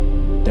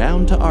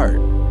Down to Art.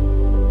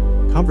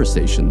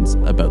 Conversations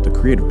about the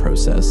creative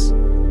process.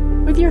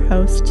 With your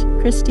host,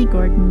 Christy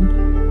Gordon.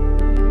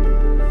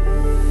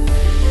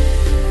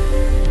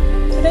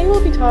 Today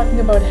we'll be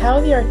talking about how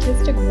the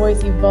artistic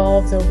voice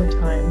evolves over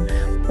time,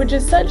 which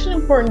is such an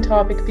important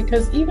topic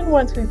because even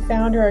once we've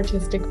found our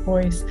artistic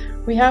voice,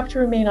 we have to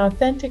remain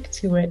authentic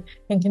to it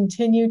and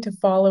continue to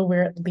follow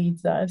where it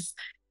leads us.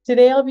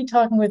 Today I'll be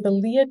talking with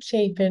Aleah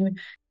Chapin,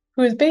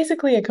 who is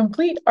basically a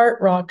complete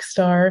art rock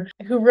star,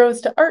 who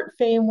rose to art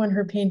fame when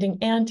her painting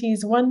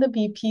Aunties won the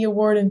BP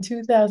Award in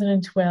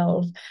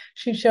 2012.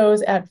 She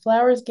shows at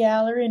Flowers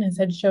Gallery and has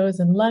had shows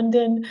in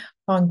London,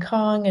 Hong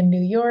Kong, and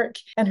New York.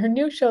 And her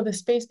new show, The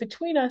Space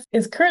Between Us,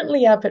 is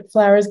currently up at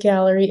Flowers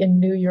Gallery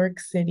in New York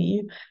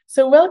City.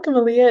 So welcome,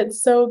 Aleah.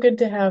 It's so good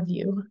to have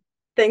you.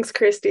 Thanks,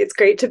 Christy. It's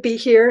great to be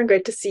here and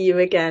great to see you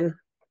again.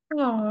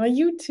 Oh,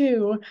 you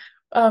too.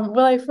 Well,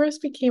 I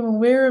first became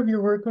aware of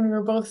your work when we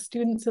were both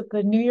students at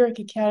the New York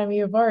Academy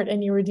of Art,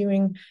 and you were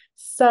doing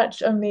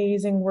such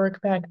amazing work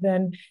back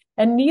then.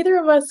 And neither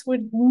of us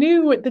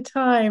knew at the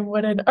time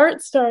what an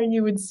art star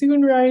you would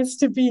soon rise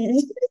to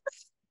be.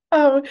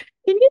 Can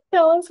you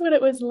tell us what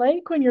it was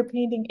like when your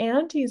painting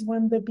Aunties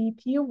won the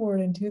BP Award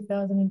in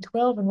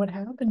 2012 and what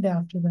happened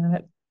after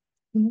that?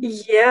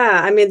 Yeah,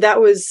 I mean, that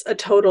was a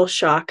total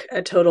shock,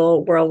 a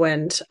total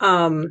whirlwind.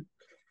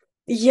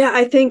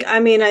 I think,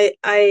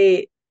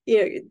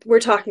 we're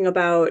talking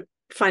about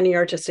finding your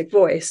artistic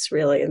voice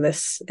really in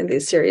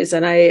these series.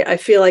 And I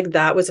feel like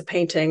that was a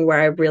painting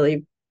where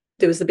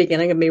it was the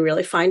beginning of me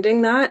really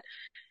finding that.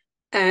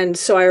 And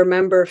so I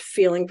remember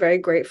feeling very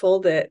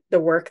grateful that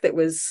the work that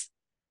was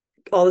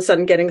all of a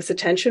sudden getting this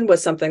attention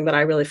was something that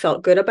I really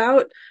felt good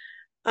about.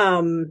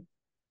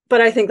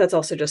 But I think that's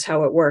also just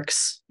how it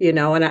works, and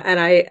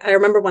I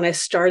remember when I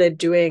started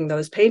doing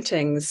those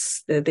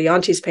paintings, the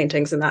Aunties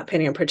paintings and that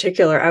painting in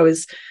particular, I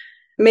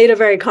made a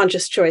very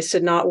conscious choice to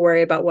not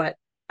worry about what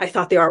I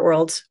thought the art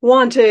world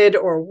wanted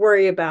or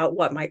worry about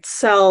what might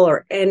sell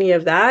or any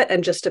of that,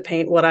 and just to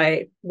paint what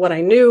I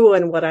knew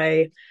and what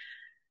I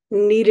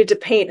needed to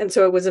paint. And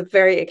so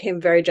it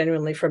came very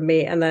genuinely from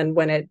me. And then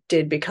when it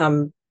did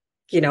become,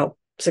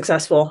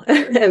 successful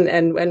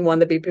and won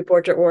the BP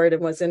Portrait Award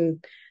and was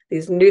in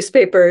these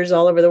newspapers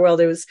all over the world,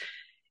 it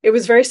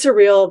was very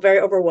surreal, very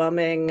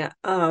overwhelming,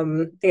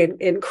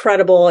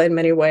 incredible in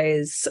many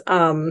ways.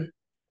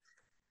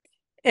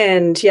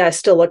 I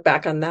still look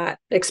back on that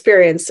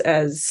experience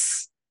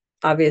as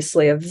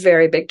obviously a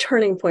very big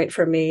turning point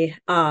for me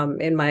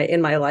in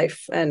my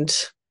life. And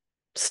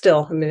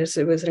still,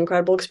 it was an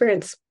incredible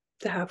experience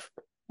to have.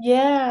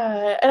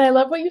 Yeah, and I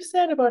love what you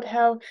said about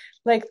how,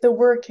 like, the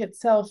work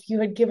itself, you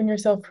had given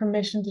yourself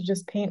permission to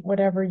just paint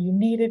whatever you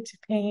needed to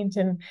paint,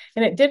 and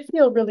it did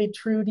feel really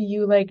true to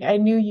you. Like, I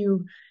knew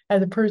you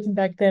as a person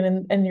back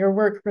then, and your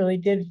work really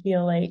did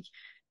feel like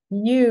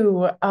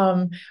you.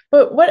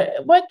 But what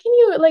can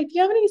you, like, do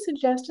you have any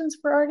suggestions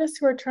for artists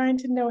who are trying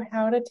to know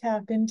how to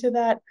tap into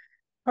that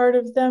part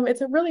of them?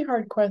 It's a really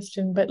hard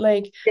question, but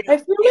like, I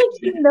feel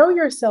like you know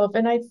yourself,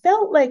 and I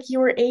felt like you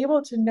were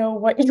able to know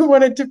what you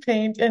wanted to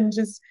paint and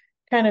just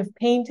kind of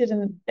paint it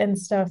and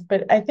stuff.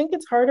 But I think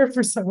it's harder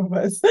for some of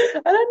us.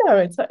 I don't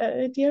know.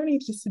 Do you have any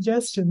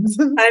suggestions?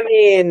 I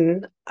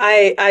mean,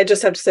 I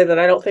just have to say that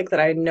I don't think that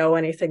I know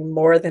anything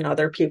more than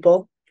other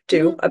people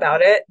do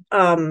about it.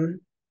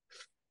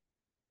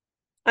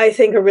 I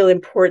think a really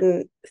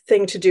important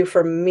thing to do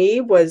for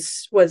me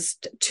was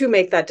to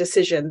make that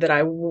decision that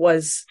I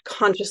was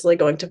consciously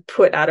going to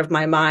put out of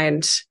my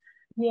mind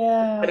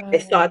what I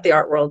thought the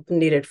art world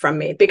needed from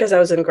me, because I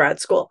was in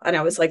grad school and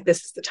I was like,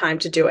 this is the time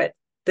to do it.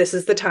 This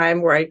is the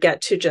time where I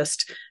get to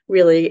just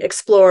really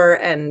explore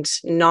and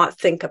not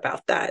think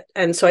about that.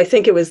 And so I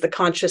think it was the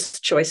conscious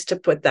choice to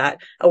put that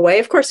away.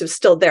 Of course, it was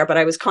still there, but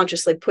I was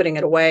consciously putting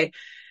it away.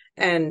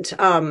 And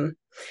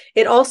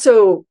it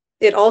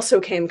also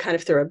came kind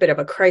of through a bit of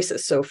a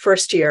crisis. So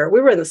first year,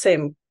 we were in the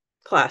same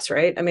class,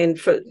 right? I mean,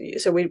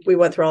 so we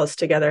went through all this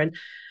together. And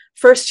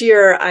first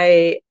year,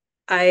 I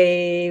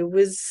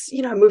was,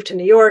 I moved to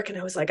New York, and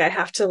I was like, I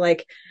have to,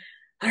 like,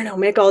 I don't know,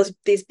 make all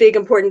these big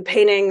important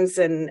paintings,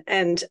 and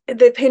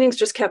the paintings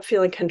just kept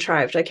feeling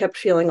contrived. I kept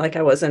feeling like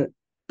I wasn't,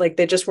 like,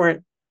 they just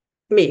weren't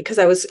me, because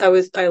I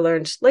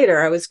learned later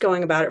I was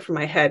going about it from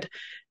my head,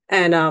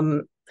 and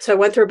so I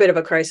went through a bit of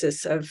a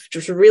crisis of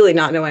just really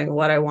not knowing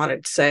what I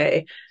wanted to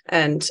say.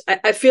 And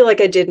I feel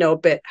like I did know a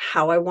bit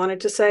how I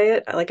wanted to say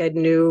it. Like, I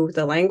knew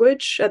the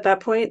language at that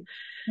point.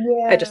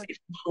 Yeah. I just need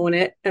to hone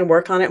it and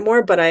work on it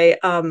more. But I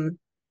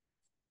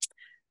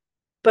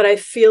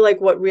feel like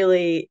what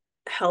really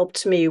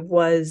helped me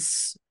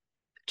was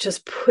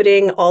just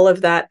putting all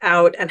of that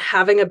out and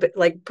having a bit,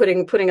 like,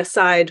 putting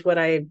aside what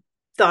I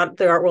thought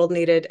the art world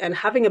needed and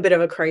having a bit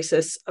of a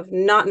crisis of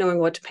not knowing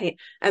what to paint.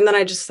 And then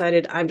I just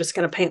decided I'm just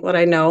going to paint what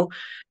I know,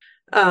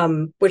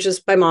 which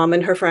is my mom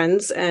and her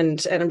friends. And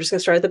I'm just going to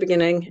start at the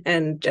beginning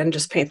and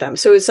just paint them.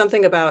 So it's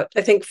something about,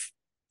 I think,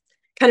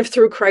 kind of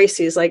through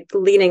crises, like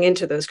leaning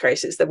into those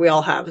crises that we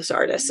all have as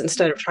artists,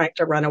 instead of trying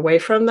to run away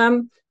from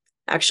them,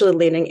 actually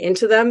leaning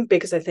into them.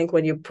 Because I think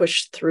when you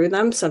push through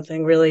them,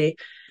 something really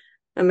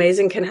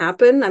amazing can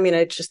happen. I mean,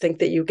 I just think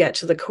that you get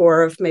to the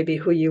core of maybe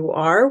who you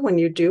are when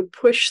you do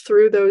push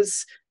through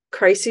those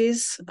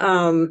crises.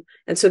 And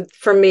so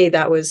for me,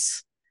 that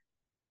was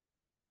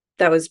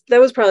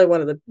probably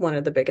one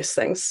of the biggest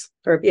things.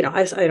 Or, I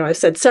know I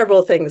said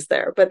several things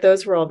there, but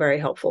those were all very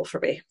helpful for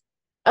me.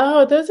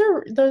 Oh, those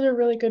are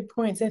really good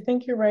points. I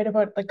think you're right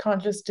about the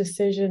conscious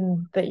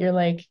decision that you're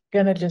like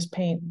gonna just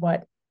paint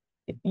what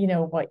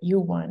you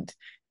want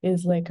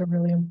is like a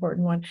really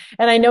important one.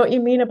 And I know what you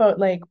mean about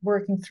like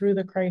working through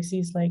the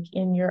crises like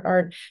in your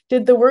art.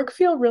 Did the work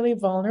feel really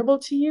vulnerable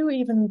to you,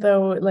 even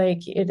though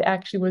like it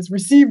actually was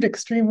received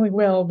extremely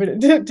well, but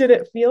did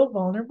it feel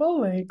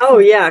vulnerable? Like, Oh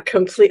yeah,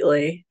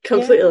 completely.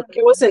 Completely. yeah. Like,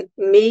 it wasn't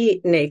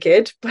me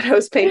naked, but I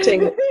was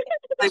painting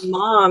my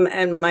mom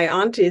and my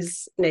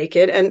aunties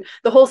naked, and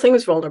the whole thing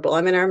was vulnerable.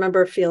 I mean, I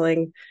remember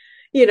feeling,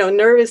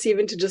 nervous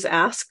even to just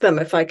ask them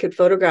if I could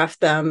photograph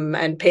them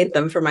and paint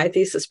them for my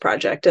thesis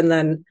project. And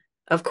then,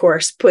 of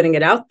course, putting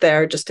it out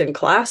there just in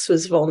class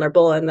was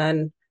vulnerable. And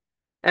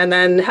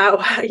then how,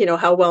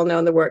 how well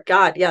known the work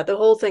got. Yeah, the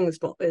whole thing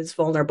is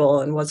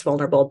vulnerable and was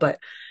vulnerable. But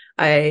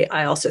I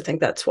also think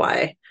that's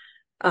why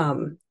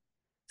um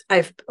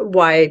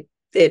why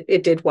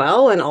it did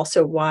well, and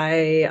also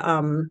why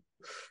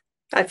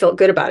I felt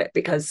good about it,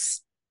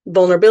 because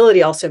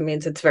vulnerability also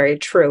means it's very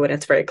true and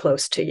it's very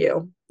close to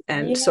you.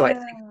 And so I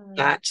think Yeah,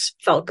 that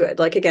felt good.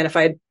 Like, again, if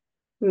I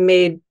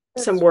made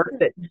some that's work true.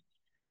 that,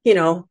 you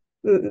know,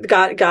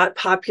 got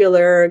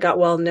popular, got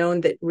well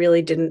known, that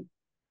really didn't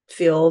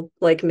feel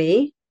like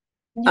me,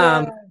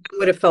 Yeah. it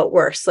would have felt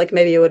worse. Like,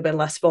 maybe it would have been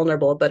less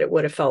vulnerable, but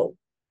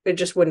it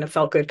just wouldn't have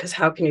felt good, because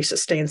how can you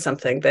sustain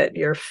something that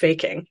you're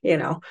faking?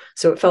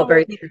 So it felt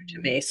very Totally. true to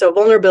me. So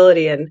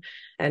vulnerability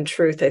and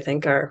truth, I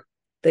think,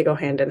 they go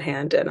hand in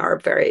hand and are a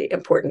very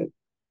important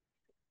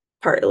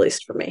part, at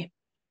least for me.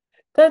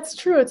 That's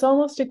true. It's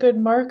almost a good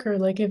marker.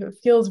 Like if it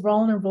feels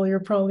vulnerable, you're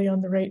probably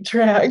on the right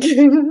track.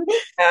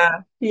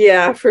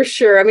 Yeah, for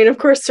sure. I mean, of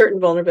course,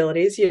 certain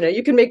vulnerabilities,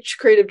 you can make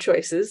creative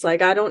choices.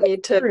 Like, I don't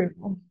need to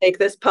True. make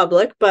this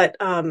public, but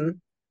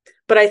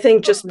I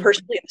think just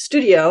personally in the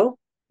studio,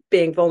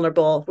 being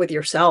vulnerable with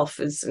yourself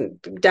is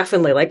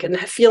definitely like, and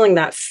feeling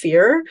that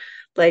fear.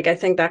 Like, I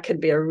think that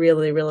could be a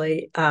really,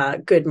 really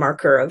good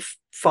marker of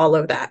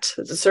follow that.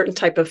 There's a certain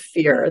type of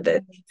fear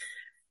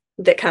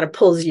that kind of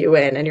pulls you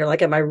in, and you're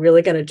like, am I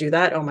really going to do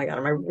that? Oh my God,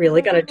 am I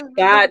really going to do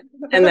that?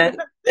 And then,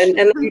 and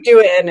then you do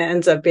it, and it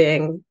ends up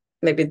being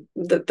maybe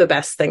the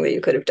best thing that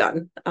you could have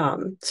done.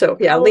 So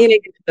yeah, Oh,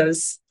 leaning into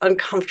those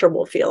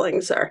uncomfortable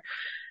feelings are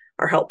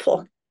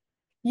helpful.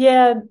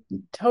 yeah,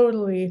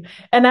 totally.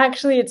 And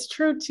actually, it's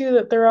true too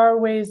that there are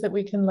ways that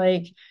we can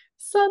like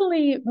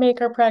subtly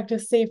make our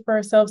practice safe for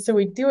ourselves. So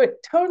we do it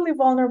totally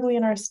vulnerably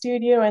in our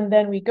studio, and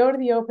then we go to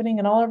the opening,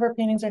 and all of our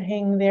paintings are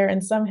hanging there,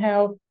 and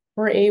somehow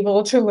we're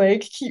able to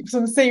like keep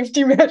some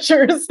safety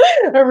measures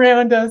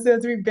around us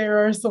as we bare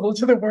our soul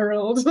to the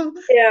world.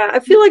 Yeah, I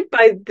feel like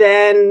by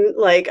then,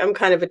 like, I'm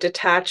kind of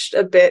detached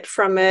a bit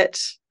from it.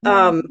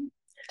 Mhm.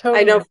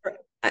 I know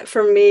Totally.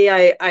 for me,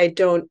 I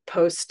don't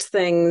post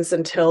things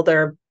until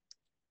they're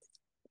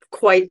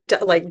quite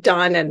like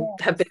done and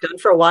have Yes. been done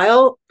for a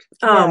while.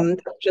 Yeah.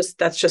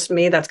 That's just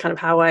me. That's kind of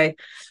how I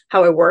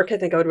work. I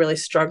think I would really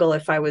struggle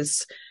if I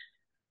was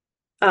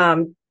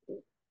um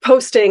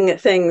posting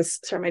things.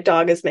 Sorry, my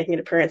dog is making an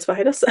appearance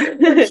behind us.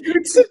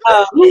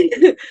 Oh,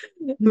 cute.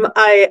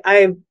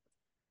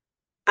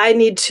 I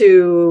need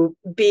to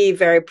be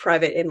very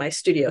private in my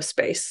studio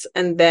space,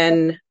 and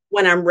then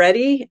when I'm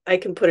ready, I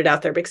can put it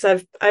out there,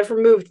 because I've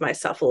removed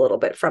myself a little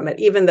bit from it,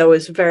 even though it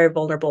was very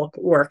vulnerable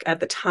work at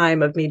the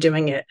time of me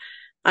doing it.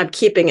 I'm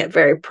keeping it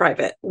very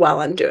private while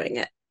I'm doing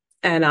it,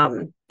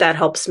 and that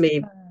helps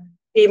me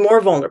be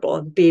more vulnerable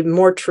and be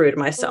more true to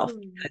myself,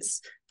 Totally.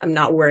 because I'm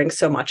not worrying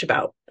so much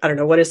about, I don't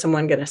know, what is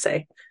someone going to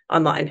say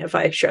online if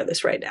I share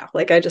this right now.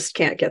 Like, I just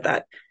can't get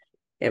that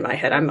in my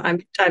head.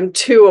 I'm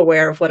too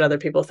aware of what other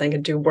people think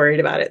and too worried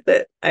about it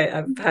that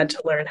I've had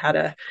to learn how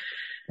to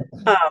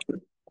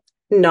um,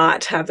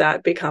 not have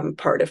that become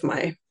part of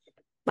my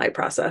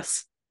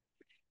process.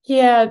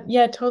 Yeah,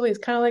 yeah, totally. It's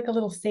kind of like a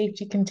little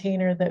safety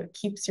container that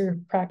keeps your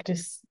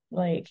practice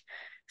like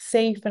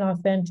safe and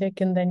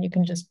authentic, and then you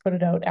can just put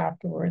it out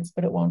afterwards,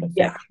 but it won't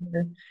Yeah,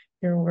 affect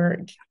your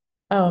work.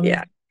 Um,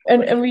 yeah,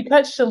 and totally. we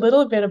touched a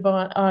little bit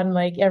about on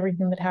like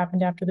everything that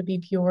happened after the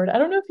BP award. I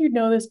don't know if you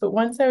know this, but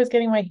once I was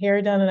getting my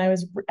hair done, and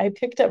I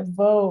picked up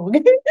Vogue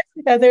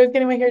as I was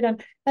getting my hair done,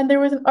 and there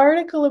was an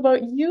article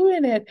about you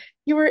in it.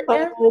 You were Oh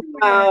everywhere.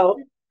 wow,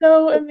 It's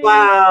so amazing.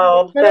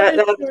 wow, What that other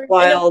that is stories?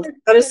 And of wild. course,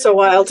 That is so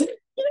wild.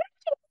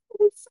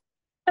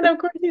 and of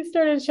course, you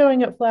started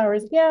showing at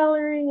Flowers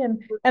Gallery,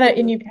 and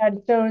you've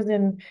had shows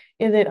in,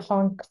 is it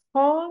Hong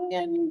Kong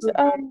and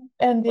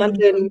in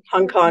London,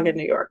 Hong Kong, and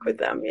New York with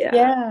them. Yeah.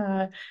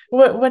 yeah.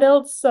 What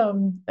else? I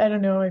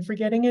don't know. Am I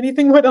forgetting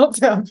anything? What else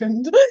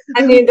happened?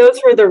 I mean, those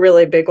were the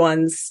really big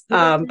ones.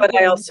 The But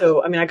big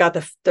one. I mean, I got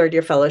the third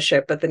year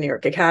fellowship at the New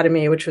York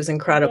Academy, which was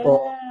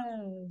incredible.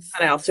 Yes.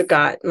 And I also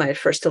got my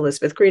first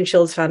Elizabeth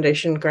Greenshields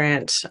Foundation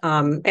grant.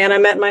 And I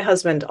met my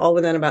husband all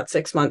within about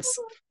 6 months.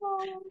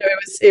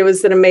 It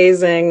was an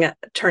amazing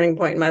turning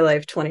point in my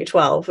life.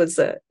 2012 was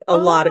a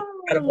lot of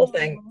incredible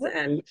things. Oh.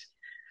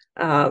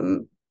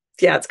 And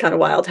yeah, it's kind of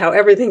wild how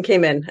everything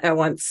came in at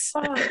once.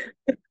 Oh,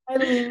 I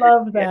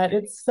love Yeah. that.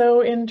 It's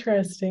so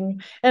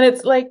interesting. And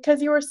it's like,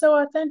 because you were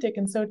so authentic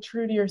and so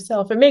true to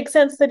yourself. It makes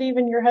sense that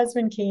even your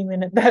husband came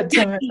in at that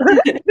time.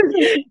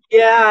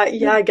 Yeah,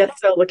 I guess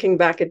so. Looking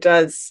back, it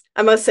does.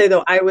 I must say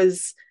though, I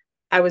was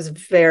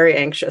very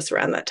anxious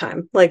around that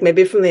time. Like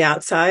maybe from the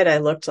outside, I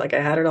looked like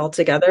I had it all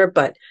together,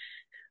 but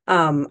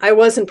I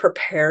wasn't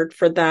prepared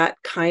for that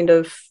kind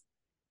of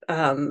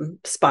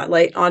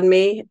spotlight on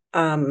me.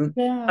 I've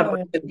Yeah,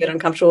 always been a bit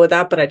uncomfortable with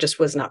that, but I just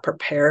was not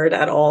prepared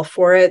at all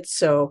for it.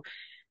 So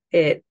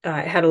it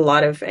I had a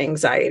lot of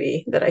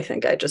anxiety that I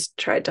think I just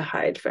tried to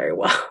hide very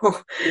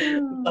well.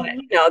 But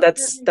oh, no, very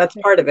that's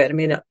good. part of it. I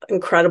mean,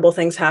 incredible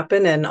things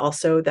happen, and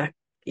also that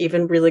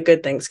even really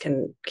good things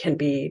can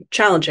be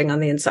challenging on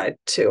the inside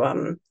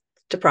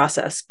to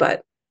process,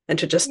 but and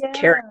to just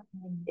carry,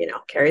 Yeah,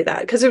 carry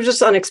that because it was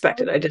just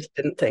unexpected. I just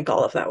didn't think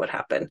all of that would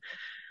happen.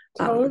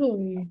 Um,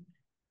 totally.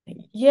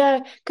 Yeah,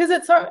 because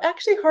it's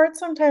actually hard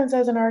sometimes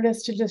as an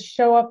artist to just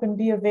show up and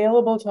be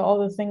available to all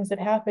the things that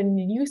happen.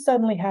 You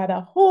suddenly had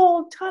a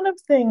whole ton of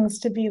things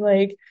to be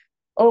like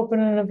open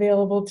and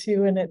available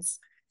to, and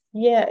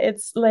yeah,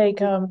 it's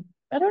like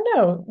I don't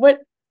know. What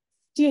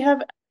do you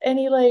have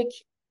any like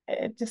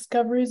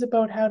discoveries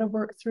about how to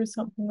work through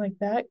something like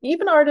that?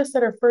 Even artists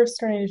that are first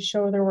starting to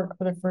show their work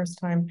for the first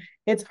time,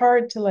 it's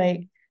hard to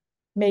like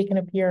make an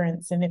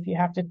appearance and if you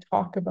have to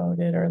talk about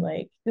it or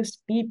like just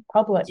be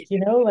public,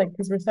 like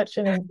because we're such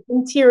an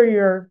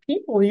interior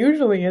people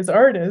usually as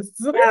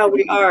artists. yeah,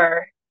 we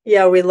are.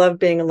 Yeah, we love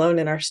being alone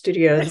in our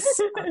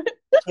studios.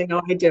 I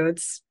know I do.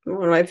 It's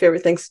one of my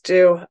favorite things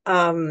to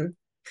do.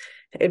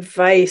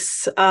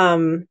 Advice,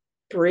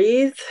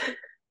 breathe.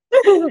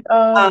 Oh,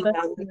 Um,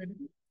 that's good.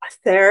 a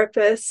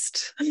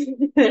therapist,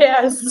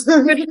 Yes.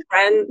 good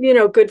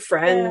friend, good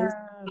friends.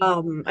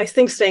 Yeah. I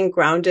think staying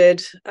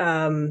grounded, like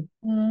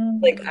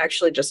Mm.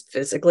 actually just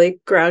physically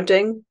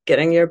grounding,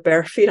 getting your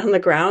bare feet on the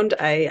ground.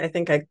 I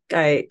think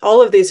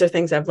all of these are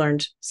things I've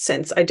learned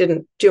since. I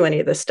didn't do any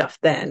of this stuff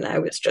then. I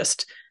was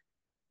just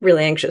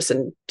really anxious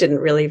and didn't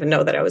really even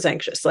know that I was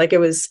anxious. Like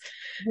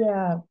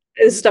Yeah,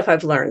 it's stuff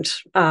I've learned.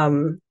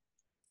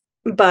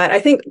 But I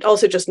think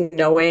also just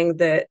knowing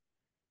that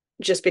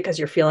just because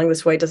you're feeling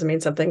this way doesn't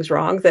mean something's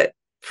wrong, that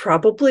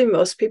probably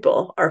most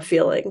people are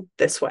feeling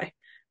this way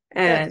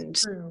that's and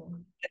true.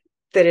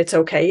 that it's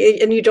okay.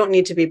 And you don't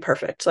need to be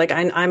perfect. Like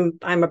I'm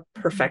a Mhm.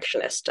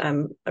 perfectionist.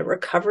 I'm a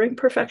recovering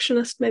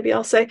perfectionist, maybe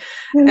I'll say.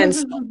 And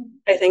so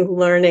I think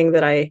learning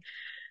that I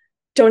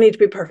don't need to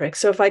be perfect.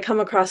 So if I come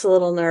across a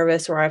little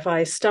nervous or if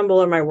I stumble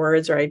on my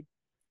words or I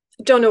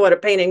don't know what a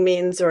painting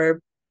means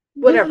or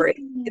whatever,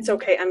 it's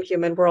okay. I'm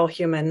human. We're all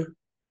human.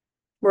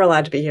 We're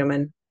allowed to be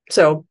human.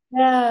 So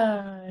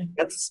Yeah.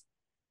 that's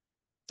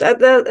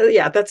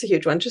yeah, that's a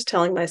huge one. Just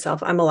telling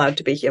myself I'm allowed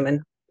to be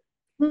human.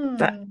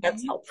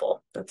 That's Hmm.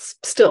 helpful. That's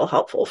still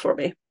helpful for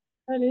me.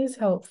 That is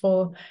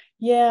helpful.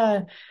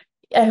 Yeah.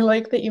 I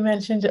like that you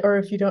mentioned, or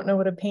if you don't know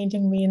what a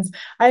painting means,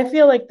 I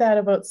feel like that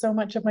about so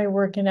much of my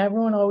work, and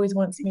everyone always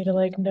wants me to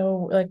like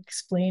know, like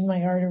explain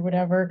my art or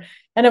whatever.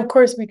 And of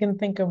course, we can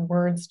think of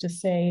words to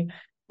say.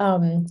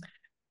 Um,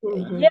 yeah,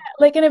 Hmm.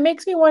 like, and it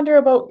makes me wonder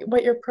about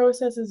what your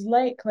process is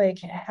like. Like,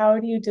 how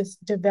do you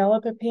just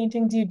develop a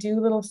painting? Do you do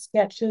little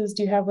sketches?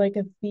 Do you have like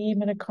a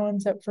theme and a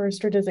concept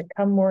first, or does it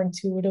come more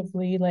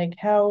intuitively? Like,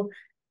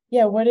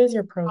 yeah, what is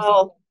your process?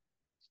 Well,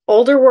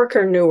 older work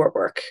or newer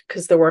work?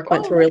 Because the work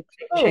went Oh, through a let's really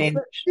do big both. change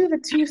Let's do the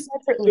two 4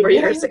 separately.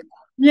 years ago.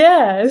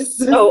 Yes.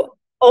 So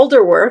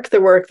older work,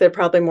 the work that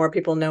probably more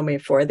people know me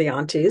for, the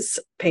aunties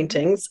Mhm.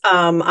 paintings.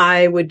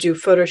 I would do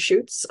photo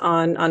shoots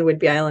on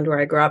Whidbey Island where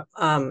I grew up.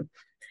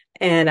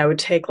 And I would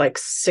take like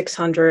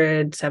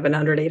 600,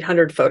 700,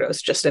 800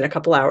 photos just in a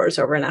couple hours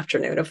over an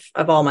afternoon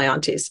of all my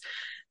aunties.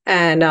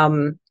 And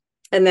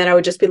and then I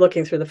would just be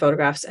looking through the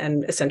photographs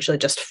and essentially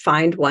just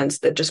find ones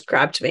that just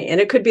grabbed me. And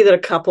it could be that a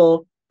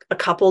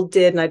couple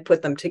did and I'd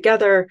put them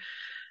together.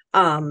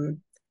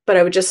 But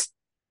I would just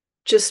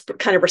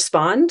kind of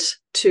respond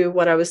to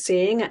what I was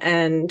seeing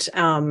and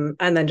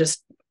then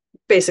just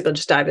basically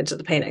just dive into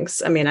the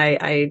paintings. I mean,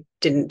 I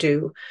didn't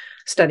do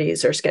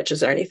studies or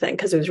sketches or anything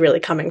because it was really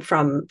coming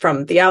from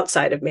the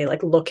outside of me,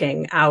 like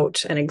looking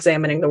out and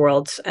examining the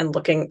world and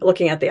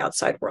looking at the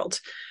outside world.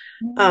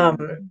 Um,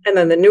 Mm. and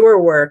then the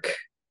newer work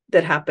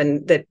that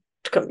happened that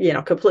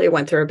completely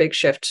went through a big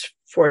shift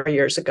 4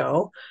 years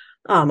ago.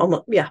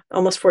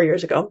 Almost 4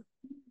 years ago.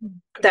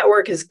 That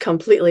work is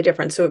completely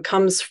different. So it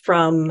comes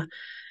from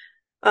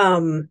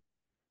um,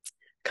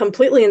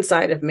 completely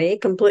inside of me,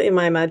 completely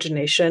my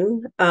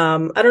imagination. I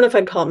don't know if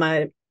I'd call it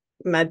my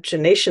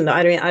imagination though.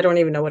 I mean, I don't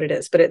even know what it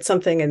is, but it's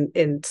something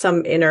in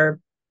some inner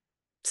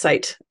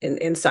sight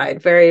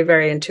inside, very,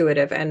 very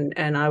intuitive. And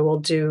I will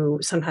do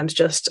sometimes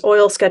just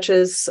oil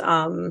sketches,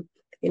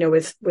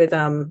 with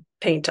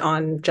paint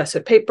on gesso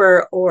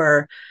paper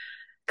or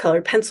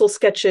colored pencil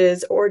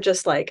sketches, or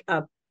just like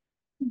a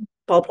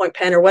ballpoint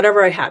pen or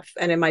whatever I have,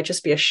 and it might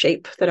just be a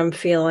shape that I'm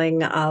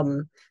feeling.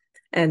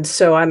 And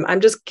so I'm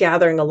just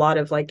gathering a lot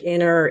of like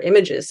inner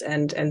images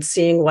and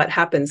seeing what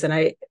happens.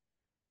 And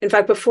in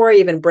fact, before I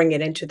even bring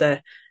it into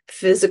the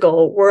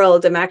physical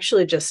world, I'm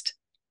actually just,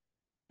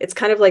 it's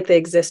kind of like they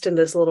exist in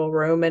this little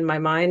room in my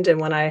mind. And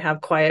when I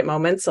have quiet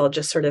moments, I'll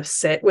just sort of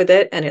sit with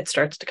it and it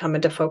starts to come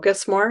into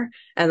focus more.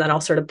 And then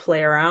I'll sort of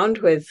play around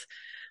with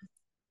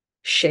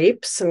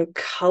shapes and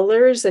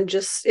colors and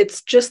just,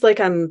 it's just like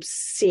I'm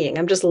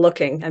just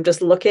looking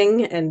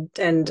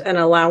and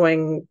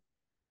allowing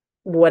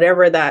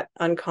whatever that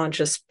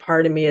unconscious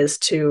part of me is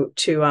to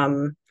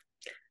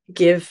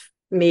give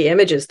me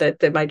images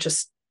that might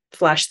just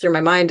flash through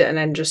my mind, and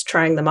then just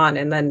trying them on.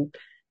 And then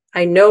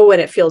I know when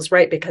it feels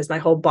right because my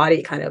whole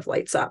body kind of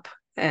lights up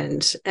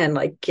and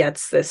like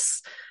gets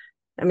this.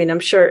 I mean,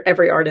 I'm sure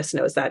every artist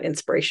knows that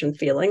inspiration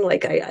feeling,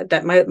 like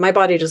that my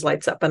body just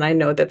lights up, and I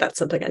know that that's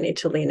something I need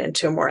to lean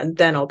into more. And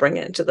then I'll bring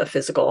it into the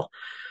physical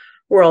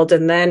world,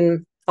 and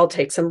then I'll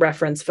take some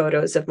reference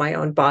photos of my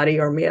own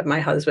body or me of my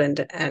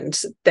husband, and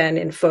then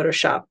in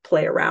Photoshop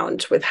play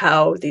around with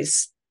how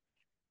these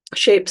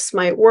shapes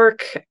might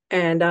work,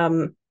 and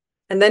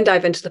then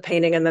dive into the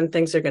painting, and then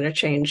things are going to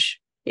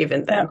change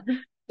even then. Yeah.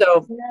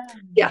 So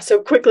yeah,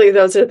 so quickly,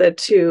 those are the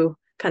two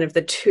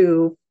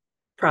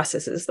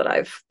processes that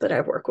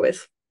I've worked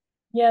with.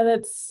 Yeah,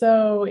 that's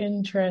so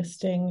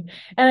interesting.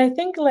 And I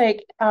think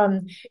like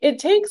it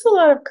takes a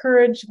lot of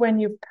courage when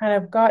you've kind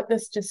of got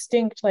this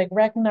distinct, like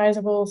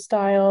recognizable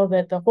style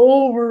that the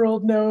whole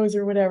world knows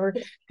or whatever,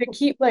 to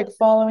keep like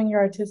following your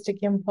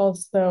artistic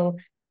impulse though.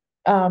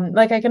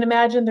 Like I can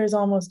imagine there's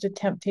almost a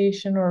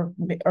temptation or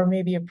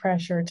maybe a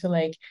pressure to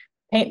like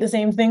paint the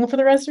same thing for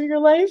the rest of your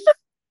life.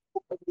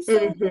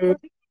 So,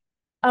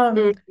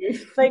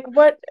 like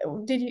what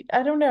did you,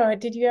 I don't know,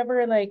 did you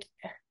ever like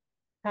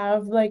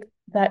have like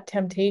that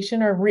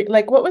temptation or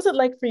like what was it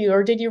like for you,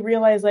 or did you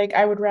realize like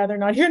I would rather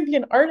not even be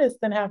an artist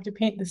than have to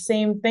paint the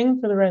same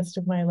thing for the rest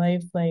of my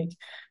life? Like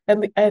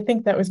I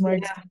think that was my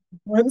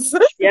experience.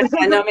 Yeah,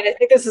 and I mean I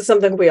think this is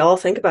something we all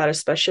think about,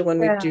 especially when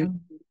we do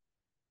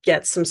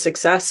get some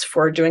success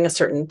for doing a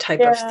certain type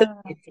of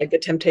thing. Like the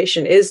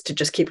temptation is to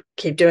just keep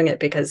doing it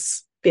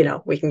because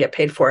we can get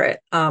paid for it,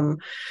 and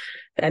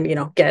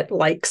get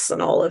likes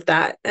and all of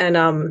that.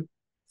 And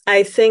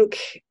I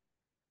think,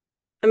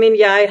 I mean,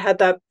 yeah, I had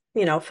that,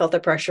 felt the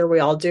pressure. We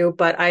all do,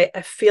 but I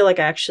feel like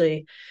I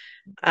actually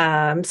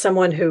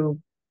someone who,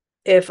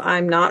 if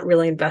I'm not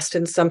really invested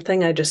in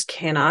something, I just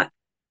cannot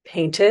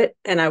paint it.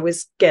 And I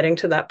was getting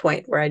to that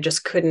point where I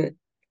just couldn't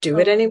do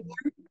it anymore.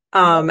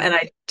 And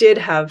I did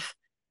have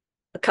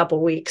a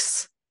couple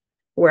weeks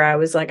where I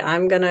was like,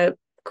 I'm gonna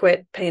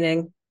quit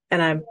painting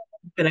and I'm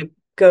gonna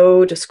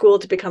go to school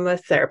to become a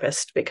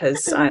therapist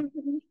because I'm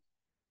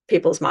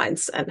people's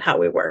minds and how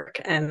we work,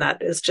 and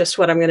that is just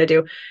what I'm gonna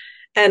do.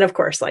 And of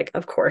course,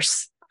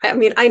 I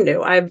mean, I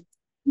knew I'm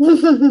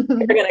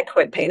gonna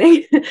quit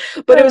painting,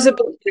 but it was a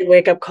big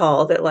wake up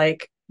call that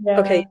like,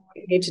 okay,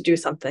 you need to do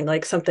something,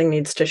 like something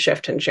needs to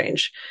shift and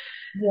change.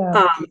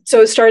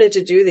 So I started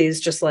to do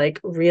these just like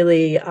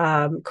really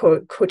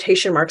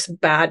quotation marks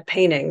bad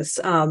paintings,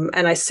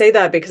 and I say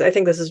that because I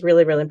think this is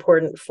really, really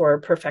important for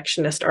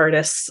perfectionist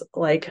artists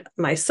like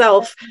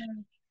myself,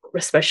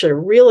 especially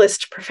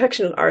realist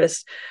perfectionist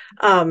artists.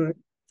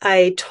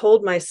 I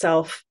told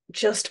myself,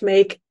 just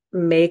make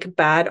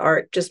bad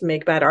art, just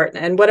make bad art.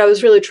 And what I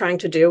was really trying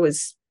to do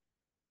was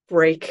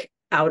break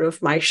out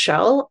of my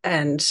shell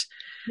and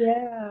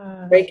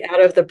break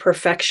out of the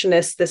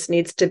perfectionist. This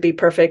needs to be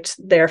perfect,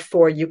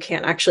 therefore you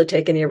can't actually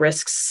take any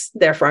risks,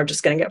 therefore I'm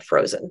just going to get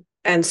frozen.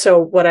 And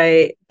so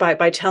by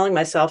telling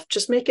myself,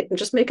 just make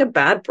a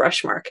bad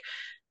brush mark,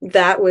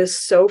 that was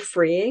so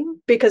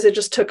freeing because it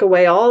just took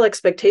away all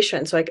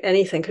expectations. Like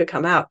anything could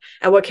come out,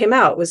 and what came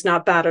out was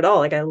not bad at all.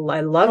 Like I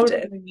loved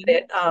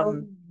it.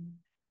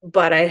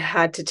 But I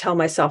had to tell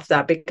myself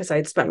that because I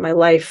had spent my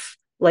life,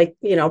 like,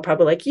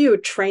 probably like you,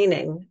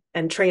 training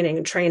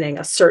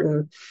a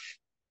certain,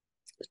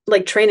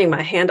 like training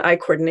my hand-eye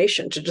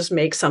coordination to just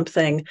make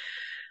something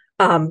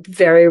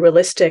very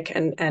realistic,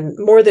 and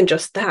more than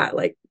just that,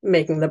 like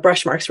making the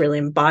brush marks really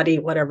embody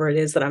whatever it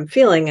is that I'm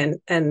feeling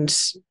and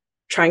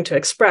trying to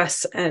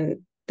express. And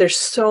there's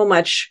so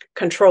much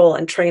control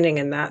and training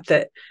in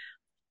that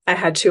I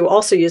had to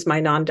also use my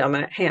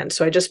non-dominant hand.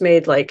 So I just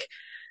made like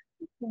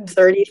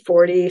 30,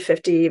 40,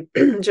 50,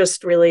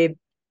 just really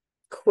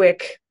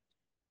quick,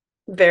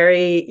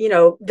 very,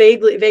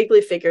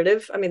 vaguely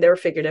figurative. I mean, they were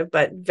figurative,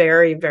 but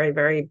very, very,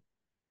 very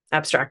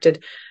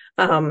abstracted,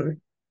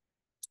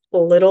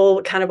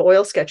 little kind of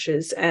oil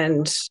sketches.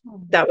 And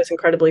that was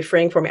incredibly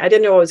freeing for me. I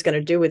didn't know what I was going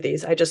to do with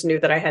these. I just knew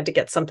that I had to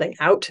get something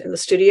out in the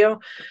studio.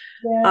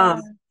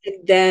 And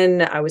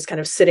then I was kind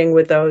of sitting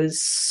with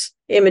those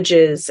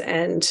images.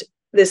 And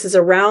this is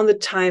around the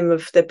time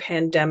of the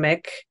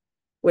pandemic,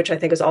 which I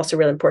think is also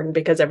really important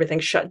because everything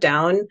shut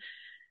down.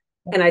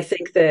 And I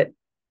think that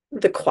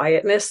the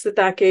quietness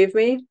that gave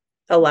me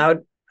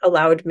allowed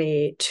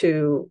me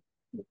to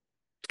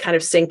kind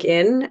of sink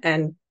in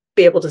and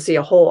be able to see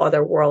a whole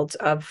other world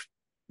of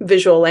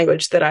visual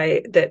language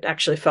that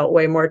actually felt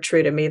way more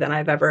true to me than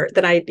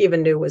I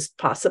even knew was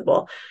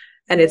possible.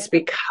 And it's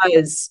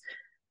because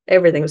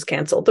everything was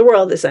canceled. The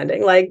world is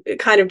ending, like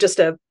kind of just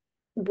a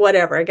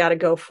whatever, I got to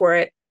go for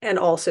it. And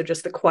also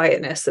just the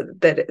quietness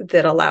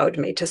that allowed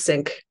me to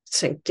sink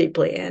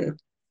deeply in.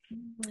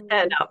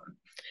 And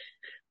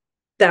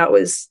that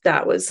was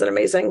an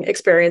amazing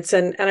experience.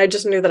 And I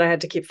just knew that I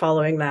had to keep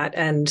following that.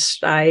 And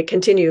I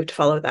continue to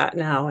follow that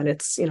now. And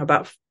it's,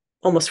 about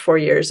almost 4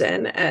 years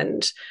in.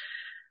 And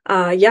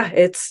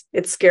it's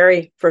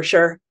scary for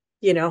sure.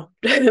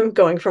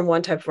 Going from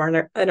one type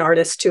of an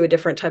artist to a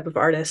different type of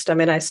artist. I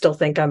mean, I still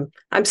think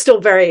I'm still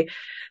very,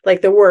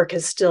 like, the work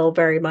is still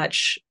very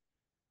much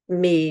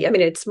me. I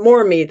mean, it's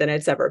more me than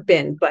it's ever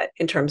been, but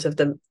in terms of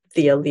the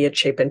Aleah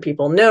Chapin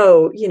people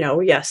know,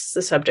 yes,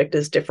 the subject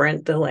is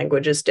different, the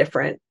language is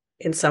different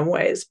in some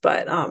ways,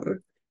 but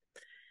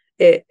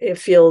it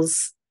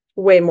feels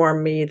way more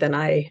me than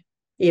I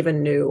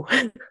even knew.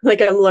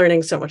 Like, I'm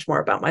learning so much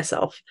more about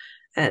myself,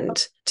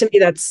 and to me,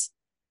 that's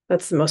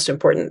the most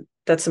important.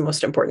 That's the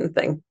most important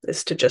thing,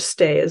 is to just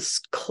stay as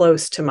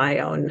close to my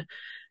own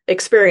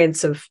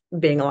experience of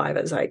being alive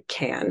as I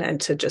can, and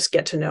to just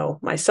get to know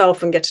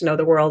myself and get to know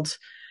the world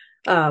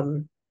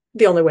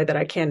the only way that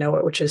I can know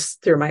it, which is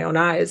through my own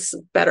eyes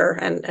better.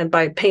 And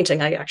by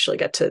painting, I actually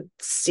get to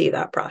see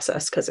that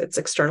process, because it's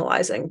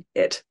externalizing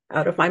it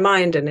out of my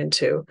mind and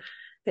into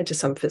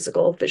some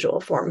physical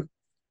visual form.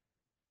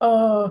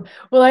 Oh,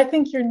 well, I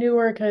think your new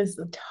work is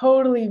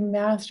totally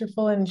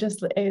masterful, and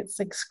just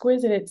it's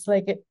exquisite. It's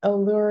like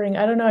alluring.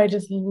 I don't know, I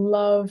just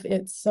love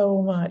it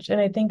so much.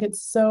 And I think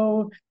it's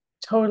so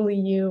totally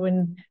you,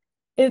 and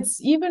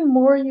it's even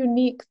more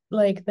unique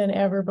like than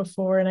ever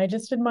before. And I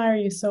just admire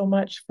you so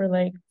much for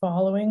like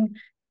following,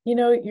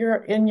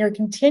 you're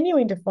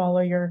continuing to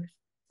follow your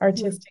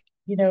artistic,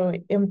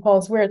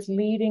 impulse where it's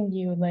leading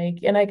you, like,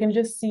 and I can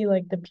just see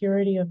like the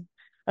purity of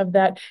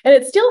that. And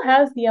it still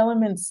has the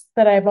elements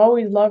that I've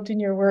always loved in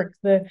your work,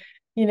 the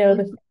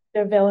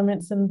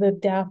elements and the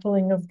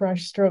dappling of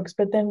brush strokes.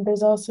 But then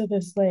there's also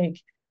this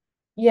like,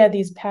 yeah,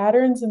 these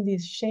patterns and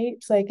these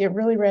shapes, like it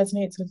really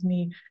resonates with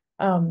me.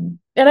 And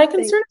I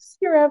can sort of see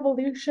your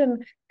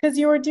evolution, because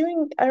you were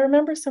doing, I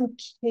remember some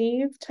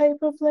cave type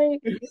of like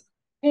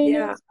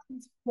paintings,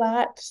 these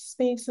flat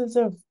spaces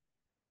of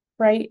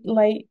bright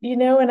light,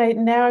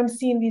 and now I'm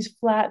seeing these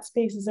flat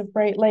spaces of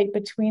bright light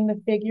between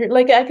the figure.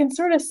 Like I can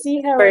sort of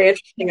see how Very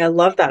interesting. I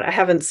love that. I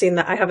haven't seen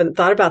that. I haven't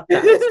thought about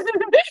that.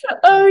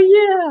 Oh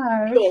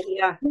yeah. Cool.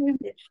 Yeah.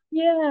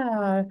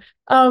 Yeah.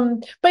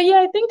 But yeah,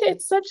 I think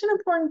it's such an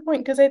important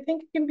point, because I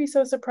think it can be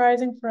so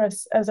surprising for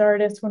us as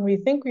artists when we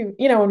think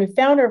when we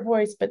found our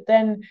voice, but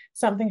then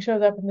something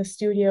shows up in the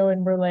studio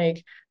and we're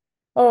like,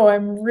 oh,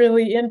 I'm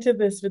really into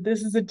this, but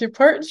this is a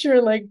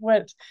departure. Like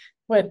what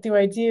do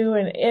I do?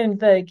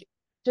 And like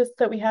just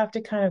that we have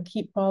to kind of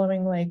keep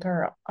following like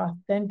our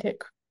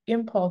authentic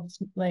impulse,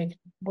 like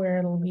where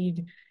it'll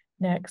lead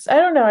next. I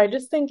don't know. I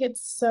just think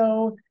it's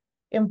so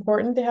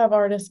important to have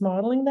artists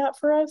modeling that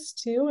for us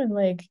too. And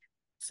like,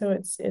 so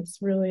it's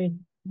really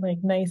like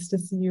nice to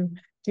see you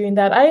doing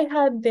that. I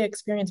had the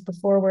experience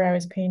before where I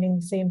was painting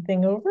the same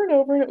thing over and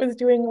over and it was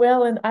doing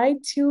well. And I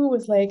too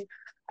was like,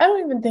 I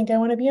don't even think I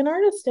want to be an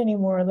artist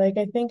anymore. Like,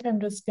 I think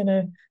I'm just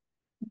gonna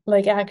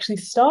like actually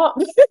stop.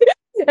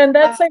 And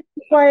that's like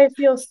why I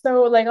feel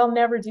so like I'll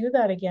never do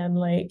that again.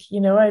 Like,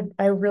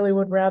 I really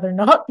would rather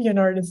not be an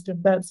artist if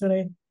that's what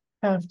I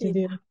have to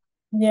do.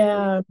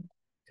 Yeah.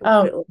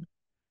 Um,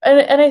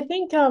 and I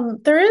think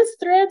there is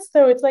threads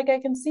though. It's like I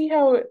can see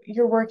how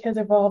your work has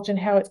evolved and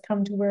how it's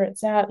come to where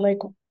it's at. Like,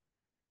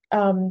 I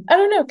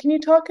don't know, can you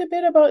talk a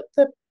bit about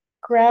the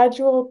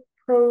gradual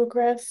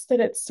progress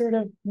that it's sort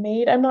of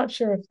made? I'm not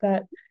sure if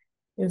that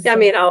is I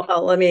mean,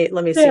 I'll let me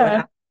see what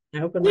happens. I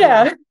open my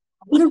mouth.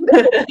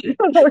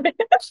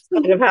 That's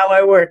kind of how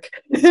I work.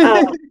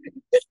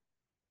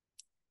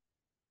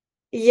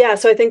 Yeah,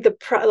 so I think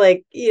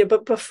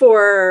but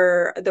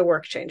before the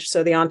work changed,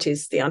 so the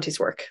auntie's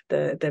work,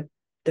 the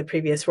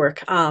previous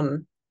work,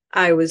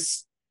 I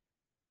was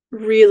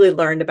really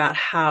learned about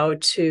how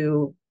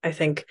to, I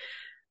think,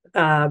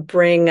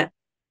 bring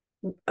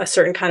a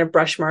certain kind of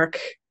brush mark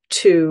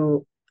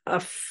to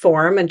a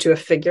form and to a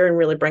figure, and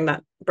really bring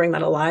that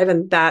alive.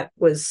 And that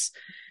was,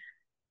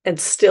 and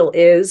still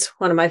is,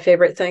 one of my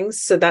favorite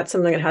things. So that's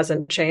something that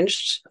hasn't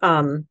changed.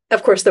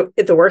 Of course,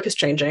 the work is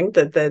changing.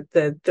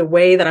 The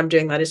way that I'm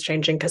doing that is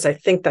changing, because I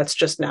think that's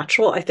just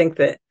natural. I think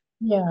that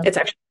it's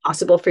actually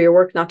possible for your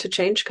work not to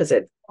change, because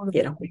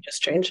we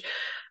just change.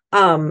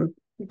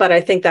 But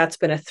I think that's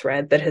been a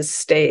thread that has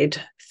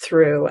stayed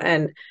through,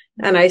 and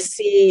I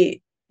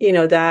see,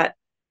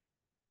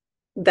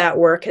 that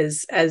work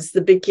as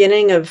the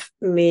beginning of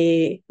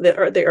me,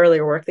 the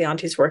earlier work, the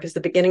auntie's work, is the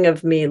beginning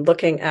of me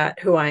looking at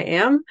who I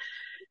am,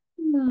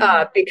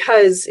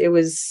 because I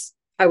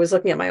was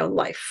looking at my own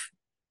life,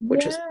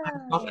 which was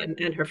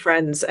and her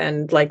friends,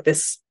 and like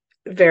this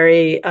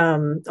very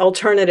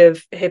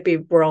alternative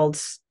hippie world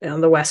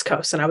on the West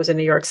Coast. And I was in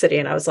New York City,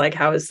 and I was like,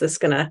 how is this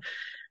gonna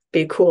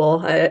be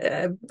cool?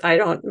 I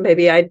don't,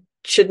 maybe I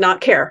should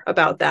not care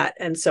about that.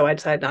 And so I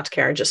decided not to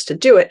care and just to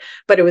do it.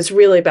 But it was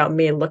really about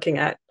me looking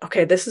at,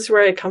 okay, this is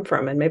where I come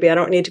from. And maybe I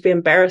don't need to be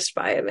embarrassed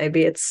by it.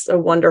 Maybe it's a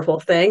wonderful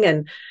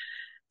thing.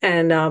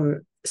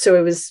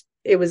 So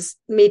it was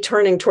me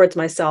turning towards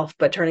myself,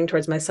 but turning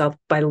towards myself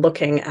by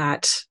looking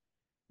at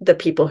the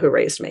people who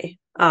raised me,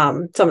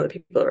 some of the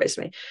people who raised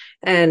me.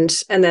 And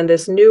then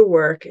this new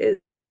work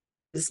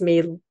is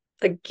me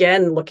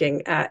again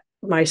looking at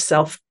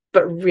myself,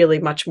 but really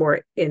much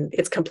more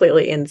it's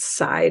completely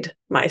inside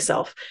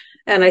myself.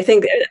 And I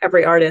think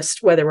every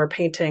artist, whether we're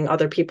painting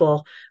other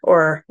people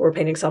or we're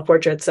painting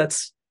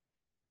self-portraits,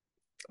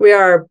 we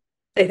are,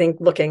 I think,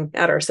 looking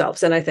at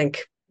ourselves. And I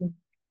think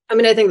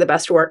the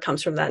best work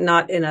comes from that,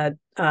 not in a,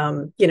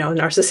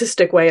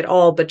 narcissistic way at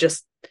all, but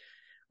just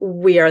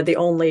we are the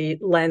only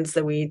lens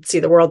that we see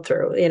the world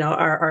through.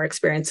 Our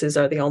experiences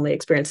are the only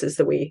experiences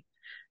that we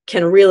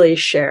can really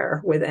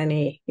share with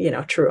any,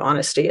 true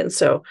honesty. And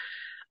so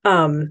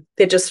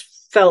it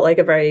just felt like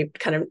a very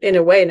kind of, in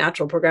a way,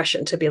 natural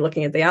progression to be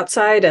looking at the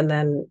outside, and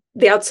then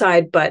the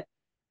outside, but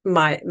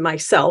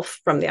myself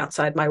from the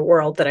outside, my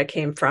world that I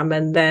came from.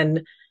 And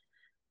then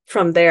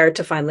from there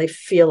to finally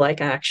feel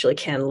like I actually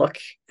can look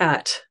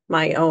at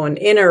my own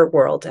inner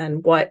world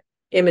and what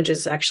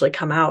images actually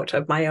come out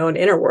of my own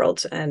inner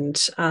world. And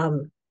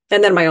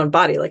then my own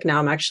body, like now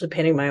I'm actually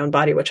painting my own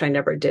body, which I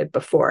never did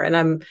before. And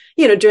I'm,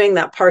 doing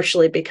that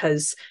partially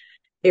because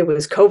it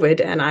was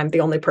COVID and I'm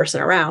the only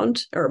person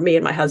around, or me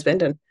and my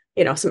husband and,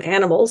 some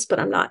animals, but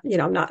I'm not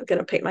going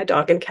to paint my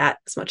dog and cat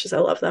as much as I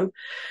love them.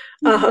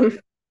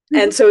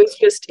 And so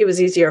it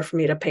was easier for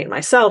me to paint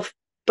myself,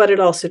 but it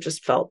also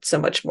just felt so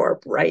much more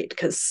right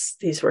because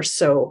these were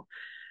so,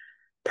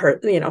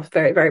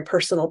 very, very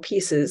personal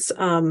pieces.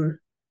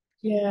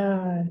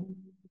 Yeah.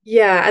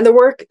 Yeah. And the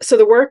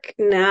work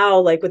now,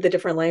 like with the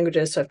different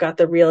languages, so I've got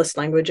the realist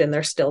language in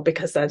there still,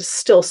 because that is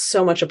still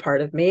so much a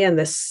part of me. And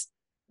this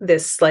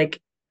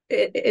like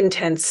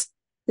intense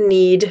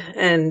need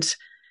and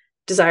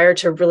desire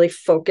to really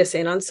focus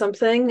in on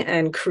something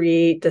and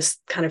create this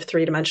kind of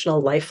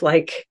three-dimensional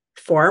lifelike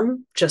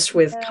form just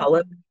with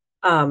color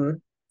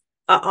on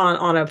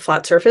a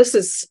flat surface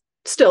is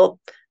still,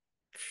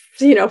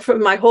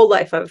 from my whole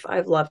life,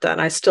 I've loved that.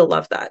 And I still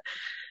love that.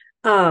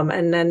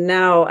 And then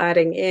now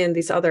adding in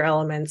these other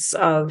elements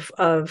of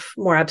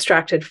more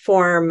abstracted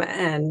form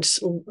and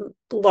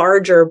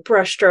larger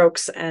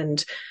brushstrokes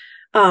and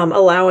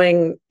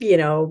allowing,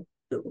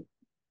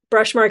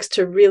 brush marks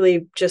to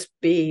really just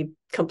be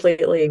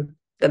completely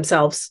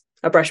themselves.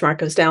 A brush mark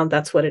goes down,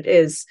 that's what it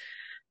is.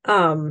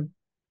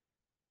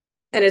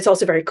 And it's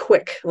also very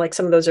quick. Like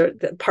some of those are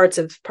parts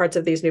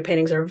of these new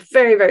paintings are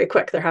very, very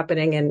quick. They're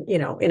happening in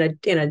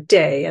a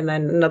day. And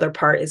then another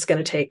part is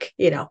going to take,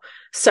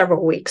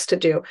 several weeks to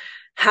do.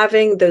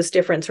 Having those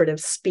different sort of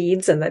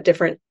speeds and the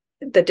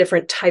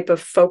different type of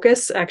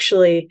focus,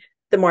 actually,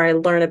 the more I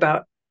learn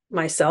about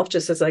myself,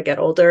 just as I get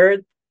older,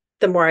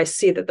 the more I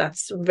see that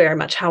that's very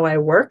much how I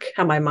work,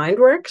 how my mind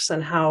works,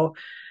 and how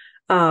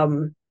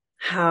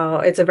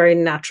it's a very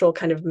natural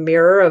kind of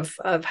mirror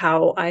of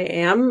how I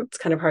am. It's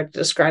kind of hard to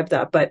describe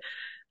that, but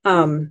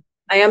I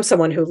am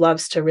someone who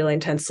loves to really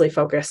intensely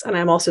focus. And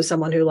I'm also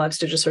someone who loves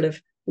to just sort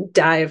of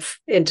dive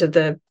into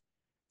the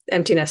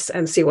emptiness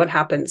and see what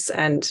happens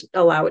and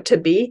allow it to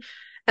be.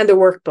 And the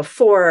work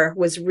before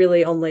was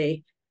really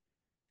only,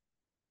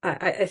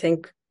 I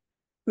think,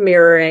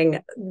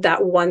 mirroring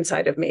that one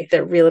side of me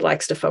that really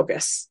likes to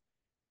focus.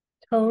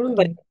 Totally.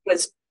 But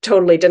was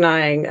totally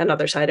denying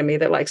another side of me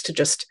that likes to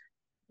just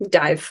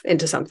dive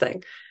into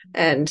something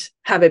and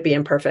have it be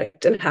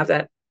imperfect and have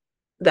that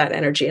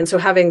energy. And so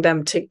having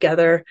them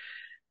together,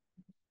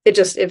 it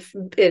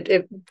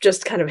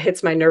just kind of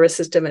hits my nervous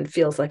system and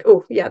feels like,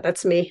 oh yeah,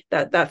 that's me.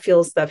 That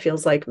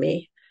feels like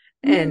me.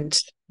 Mm-hmm. And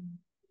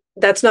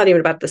that's not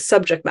even about the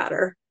subject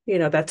matter.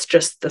 That's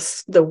just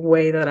the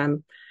way that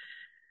I'm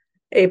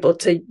able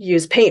to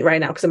use paint right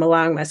now, because I'm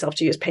allowing myself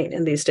to use paint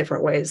in these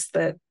different ways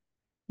that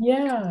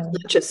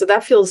so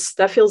that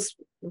feels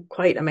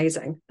quite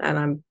amazing, and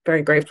I'm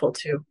very grateful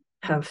to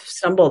have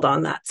stumbled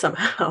on that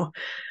somehow.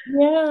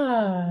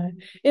 Yeah,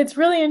 it's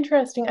really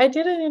interesting. I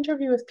did an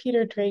interview with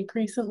Peter Drake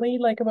recently,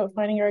 like about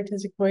finding your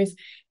artistic voice,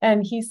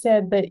 and he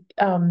said that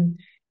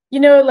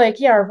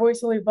our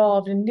voice will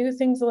evolve and new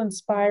things will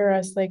inspire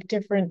us, like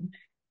different,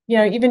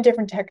 even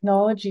different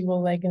technology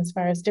will like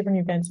inspire us, different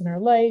events in our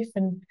life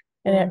and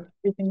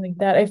everything like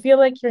that. I feel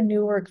like your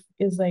new work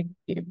is like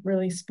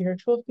really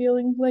spiritual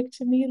feeling, like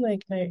to me,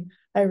 like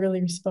I really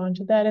respond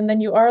to that. And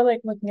then you are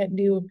like looking at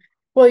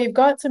you've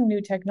got some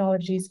new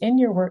technologies in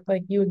your work,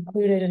 like you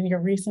included in your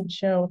recent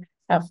show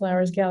at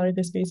Flowers Gallery,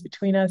 The Space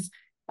Between Us,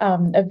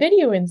 a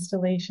video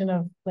installation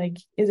of like,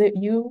 is it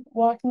you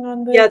walking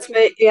on the?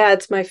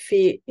 It's my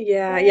feet.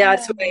 Yeah.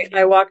 So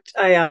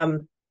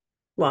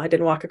I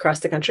didn't walk across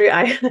the country.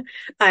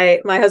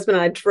 My husband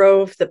and I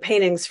drove the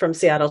paintings from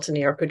Seattle to New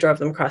York. We drove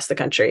them across the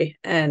country.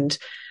 And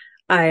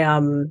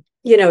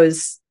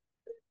is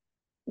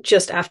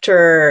just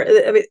after,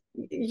 I mean,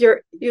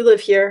 you live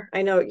here.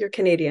 I know you're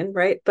Canadian,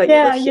 right? But you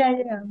live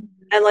here. Yeah.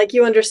 And like,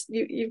 you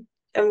understand,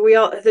 and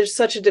there's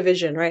such a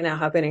division right now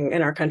happening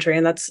in our country,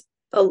 and that's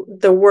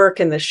the work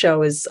in the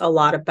show is a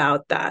lot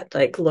about that,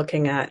 like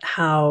looking at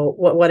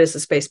what is the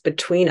space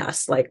between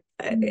us, like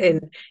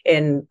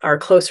in our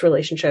close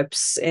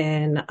relationships,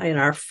 in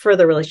our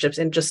further relationships,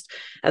 and just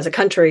as a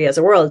country, as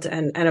a world.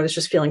 And I was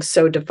just feeling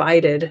so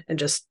divided and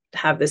just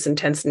have this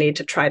intense need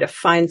to try to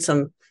find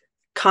some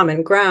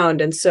common ground.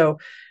 And so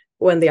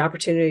when the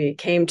opportunity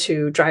came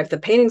to drive the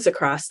paintings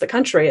across the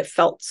country, it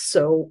felt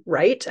so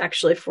right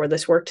actually for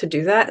this work to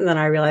do that. And then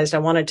I realized I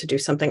wanted to do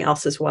something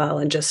else as well,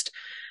 and just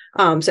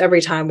so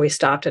every time we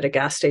stopped at a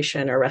gas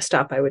station or rest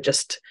stop, I would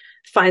just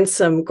find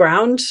some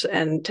ground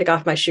and take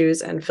off my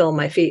shoes and film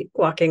my feet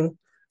walking.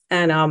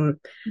 And,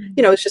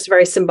 it's just a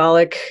very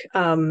symbolic,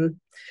 kind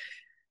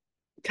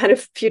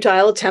of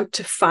futile attempt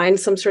to find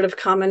some sort of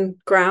common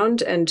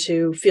ground and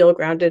to feel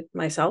grounded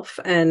myself.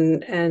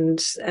 And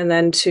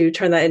then to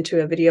turn that into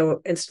a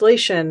video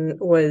installation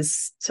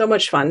was so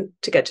much fun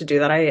to get to do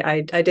that.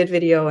 I did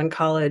video in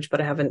college,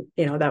 but I haven't,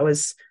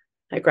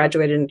 I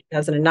graduated in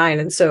 2009.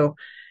 And so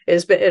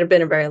it had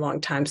been a very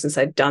long time since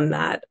I'd done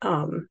that.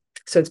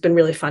 So it's been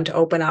really fun to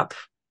open up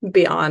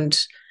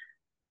beyond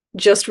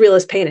just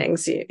realist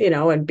paintings,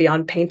 and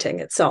beyond painting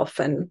itself,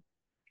 and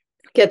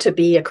get to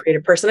be a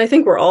creative person. I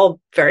think we're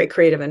all very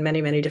creative in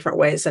many, many different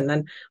ways. And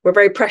then we're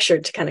very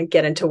pressured to kind of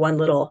get into one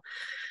little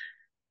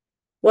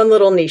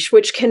niche,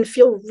 which can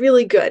feel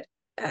really good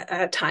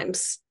at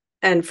times.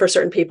 And for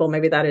certain people,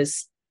 maybe that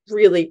is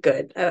really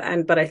good.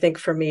 But I think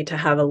for me to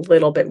have a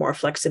little bit more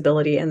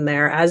flexibility in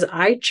there as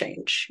I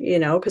change,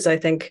 because I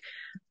think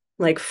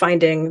like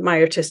finding my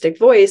artistic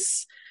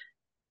voice,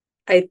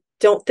 I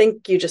don't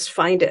think you just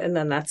find it and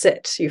then that's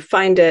it. You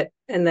find it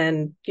and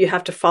then you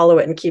have to follow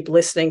it and keep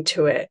listening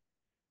to it.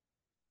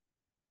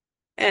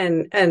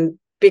 And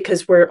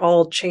because we're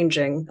all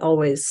changing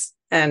always.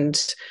 And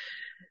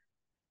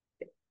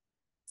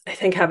I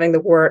think having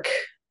the work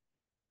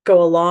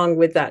go along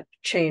with that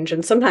change,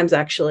 and sometimes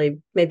actually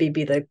maybe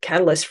be the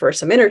catalyst for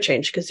some inner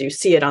change, because you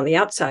see it on the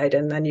outside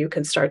and then you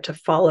can start to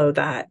follow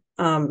that.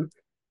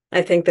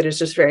 I think that it's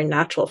just very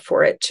natural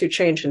for it to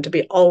change and to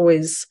be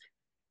always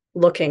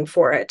looking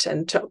for it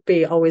and to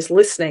be always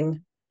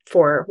listening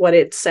for what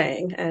it's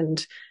saying.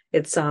 And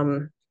it's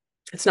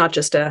not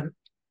just a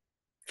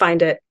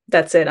find it,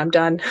 that's it, I'm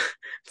done.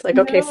 It's like,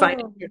 okay, find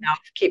it now,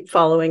 keep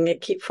following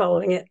it, keep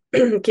following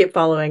it, keep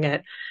following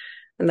it.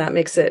 And that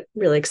makes it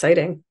really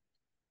exciting.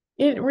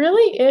 It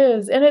really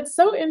is. And it's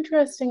so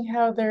interesting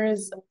how there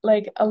is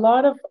like a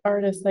lot of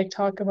artists like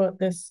talk about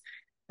this,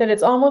 that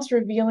it's almost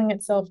revealing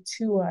itself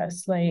to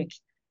us. Like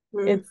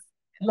it's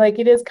like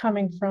it is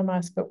coming from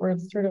us, but we're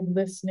sort of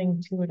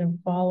listening to it and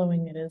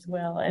following it as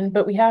well.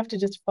 But we have to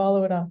just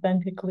follow it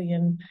authentically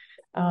and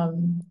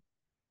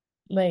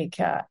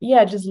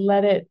just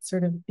let it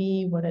sort of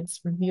be what it's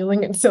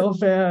revealing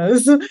itself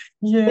as. No,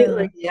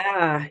 I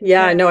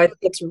think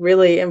it's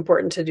really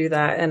important to do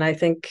that. And I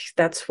think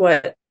that's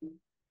what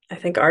I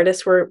think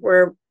artists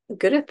were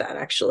good at, that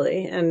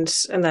actually. And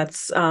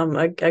that's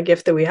a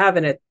gift that we have.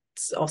 And it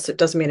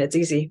doesn't mean it's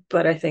easy,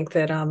 but I think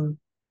that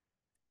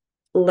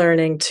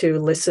learning to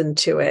listen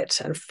to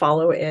it and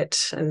follow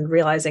it and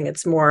realizing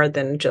it's more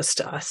than just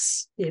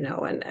us,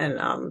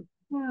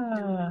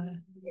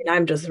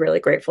 I'm just really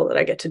grateful that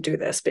I get to do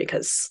this,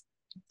 because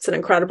it's an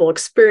incredible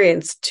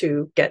experience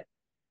to get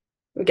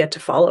to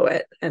follow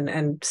it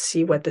and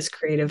see what this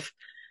creative,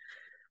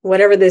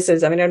 whatever this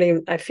is. I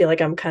mean, I feel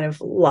like I'm kind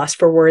of lost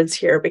for words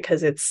here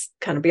because it's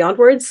kind of beyond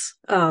words.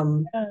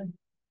 But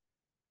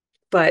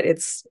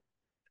it's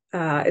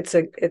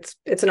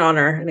an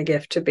honor and a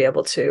gift to be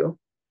able to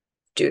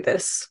do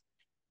this.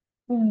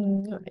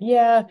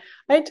 Yeah,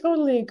 I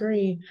totally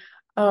agree.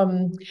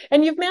 And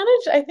you've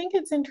managed, I think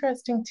it's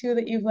interesting too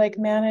that you've like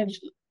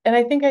managed, and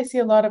I think I see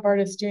a lot of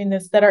artists doing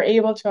this that are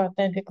able to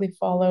authentically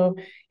follow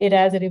it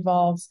as it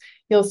evolves.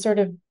 You'll sort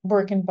of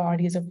work in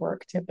bodies of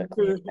work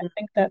typically. I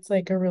think that's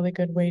like a really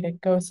good way to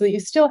go, so that you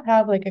still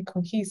have like a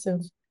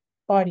cohesive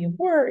body of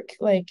work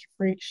like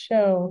for each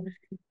show.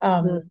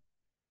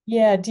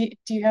 Yeah, do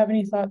you have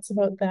any thoughts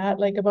about that?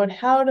 Like about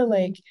how to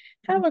like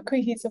have a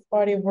cohesive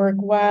body of work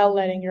while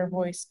letting your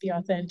voice be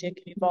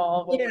authentic and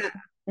evolve over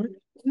time?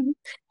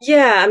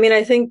 Yeah, I mean,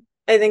 I think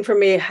for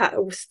me,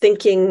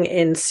 thinking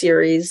in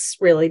series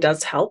really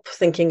does help.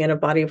 Thinking in a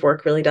body of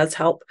work really does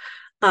help.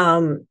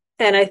 And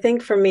I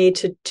think for me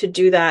to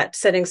do that,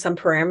 setting some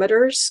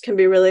parameters can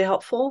be really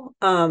helpful.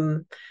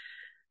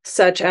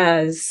 Such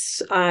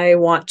as I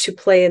want to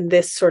play in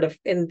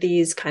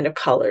these kind of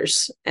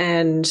colors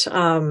and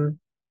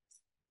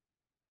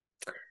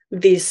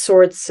these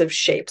sorts of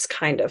shapes,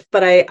 kind of.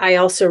 But I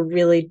also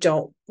really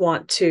don't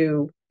want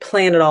to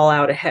plan it all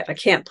out ahead. I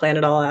can't plan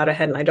it all out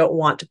ahead, and I don't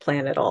want to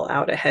plan it all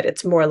out ahead.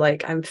 It's more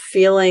like I'm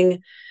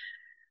feeling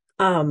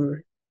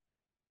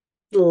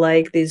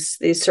like these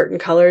certain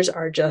colors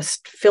are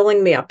just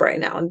filling me up right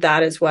now, and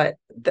that is what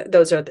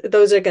those are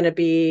going to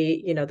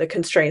be, the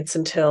constraints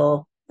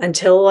until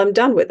I'm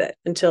done with it,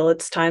 until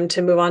it's time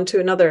to move on to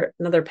another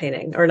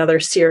painting or another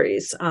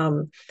series.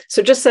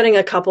 So just setting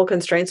a couple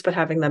constraints, but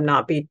having them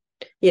not be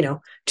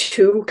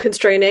too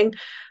constraining,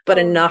 but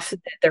enough that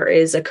there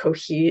is a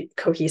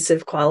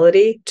cohesive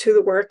quality to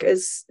the work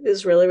is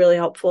really, really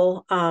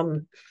helpful.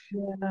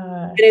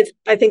 Yeah. And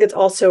I think it's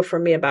also for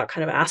me about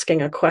kind of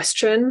asking a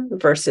question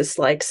versus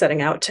like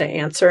setting out to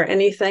answer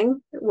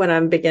anything when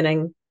I'm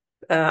beginning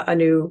a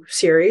new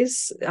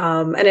series.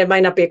 And it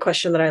might not be a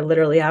question that I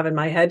literally have in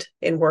my head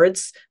in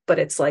words, but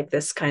it's like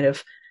this kind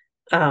of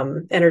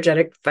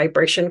energetic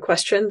vibration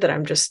question that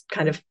I'm just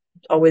kind of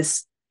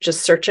always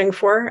just searching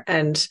for.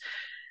 And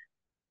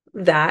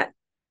that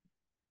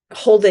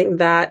holding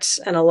that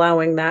and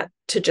allowing that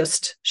to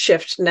just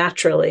shift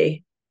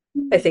naturally,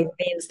 I think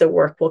means the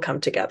work will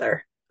come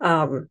together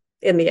in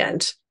the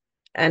end,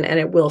 and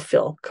it will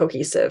feel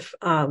cohesive.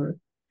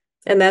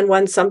 And then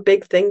when some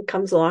big thing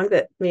comes along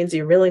that means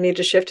you really need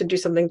to shift and do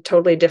something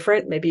totally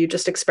different, maybe you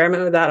just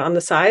experiment with that on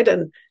the side.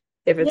 And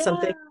if it's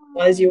something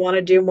as you want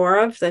to do more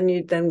of, then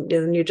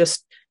you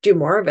just do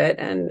more of it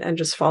and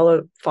just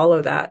follow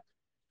that.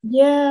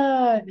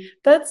 Yeah,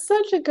 that's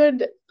such a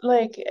good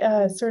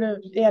sort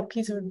of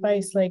piece of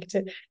advice. Like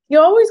to you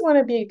always want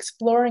to be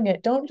exploring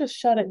it. Don't just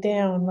shut it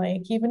down.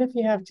 Like even if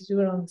you have to do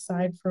it on the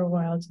side for a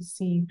while to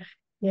see.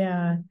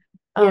 Yeah.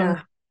 Um,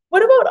 Yeah.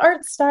 what about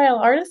art style?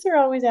 Artists are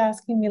always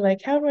asking me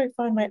like, how do I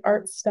find my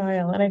art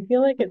style? And I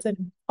feel like it's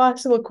an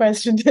impossible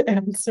question to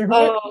answer.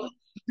 What Oh,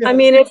 I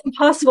mean, it's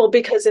impossible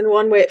because in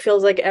one way it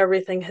feels like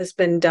everything has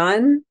been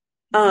done.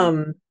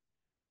 Um,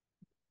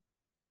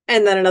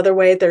 and then another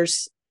way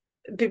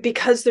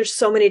because there's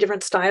so many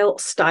different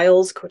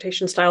styles,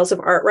 quotation styles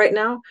of art right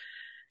now,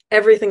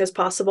 everything is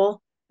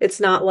possible. It's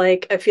not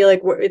like I feel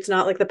like it's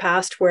not like the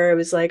past where it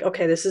was like,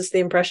 okay, this is the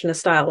impressionist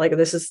style, like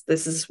this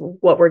is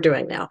what we're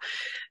doing now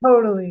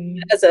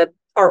totally. as a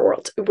art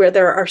world, where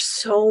there are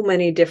so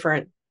many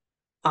different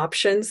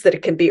options that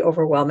it can be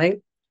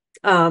overwhelming.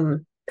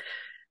 um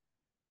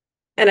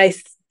and I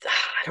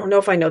don't know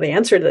if I know the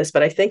answer to this,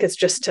 but I think it's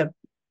just to,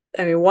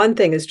 I mean, one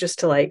thing is just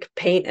to like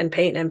paint and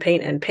paint and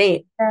paint and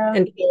paint Yeah.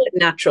 until it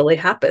naturally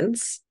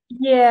happens.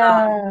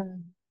 Yeah.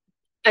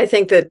 I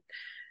think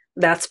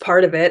that's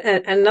part of it.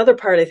 And another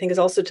part I think is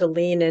also to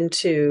lean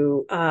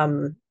into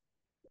kind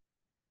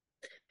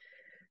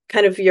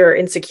of your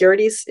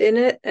insecurities in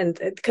it. And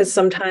because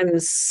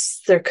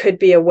sometimes there could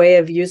be a way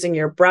of using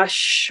your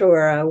brush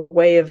or a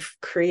way of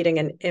creating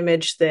an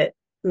image that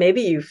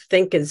maybe you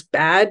think is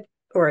bad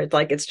or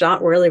like it's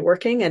not really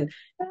working.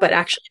 But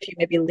actually, if you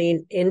maybe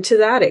lean into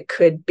that, it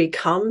could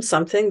become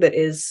something that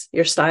is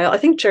your style. I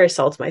think Jerry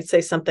Saltz might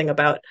say something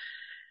about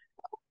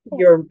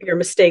your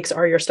mistakes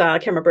are your style. I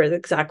can't remember the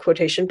exact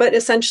quotation, but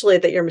essentially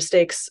that your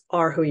mistakes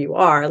are who you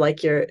are.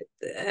 Like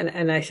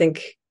and I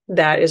think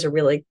that is a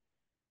really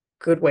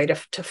good way to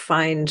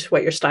find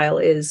what your style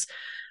is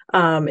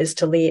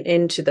to lean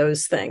into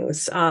those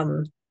things.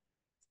 And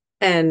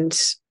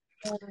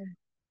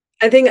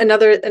I think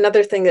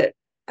another thing that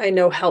I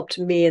know helped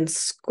me in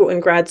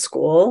grad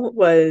school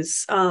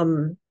was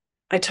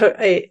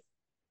I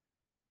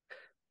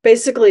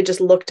basically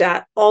just looked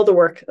at all the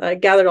work, I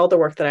gathered all the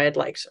work that I had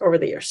liked over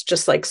the years,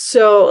 just like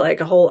so like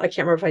a whole, I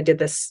can't remember if I did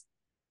this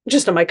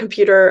just on my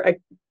computer.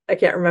 I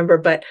can't remember,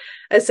 but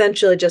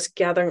essentially just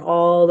gathering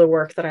all the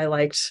work that I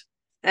liked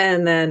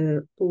and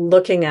then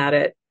looking at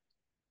it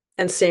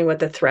and seeing what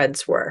the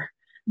threads were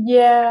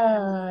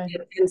Yeah.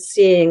 and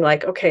seeing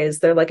like, okay, is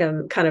there like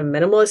a kind of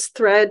minimalist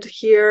thread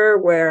here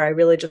where I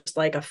really just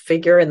like a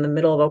figure in the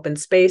middle of open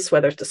space,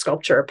 whether it's a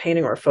sculpture or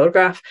painting or a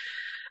photograph?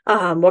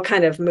 What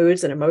kind of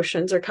moods and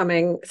emotions are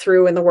coming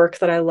through in the work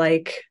that I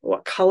like?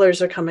 What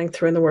colors are coming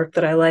through in the work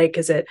that I like?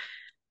 Is it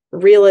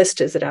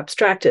realist? Is it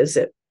abstract? Is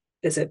it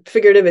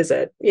figurative? Is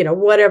it,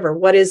 whatever?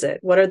 What is it?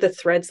 What are the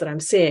threads that I'm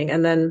seeing?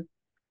 And then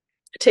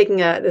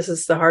this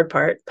is the hard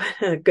part, but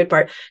a good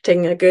part,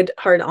 taking a good,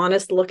 hard,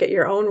 honest look at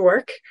your own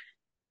work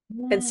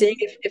and seeing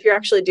if you're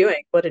actually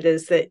doing what it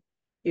is that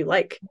you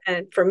like.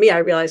 And for me, I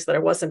realized that I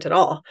wasn't at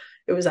all.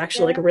 It was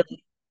actually like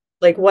really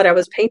like what I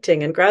was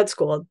painting in grad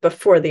school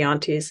before the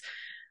aunties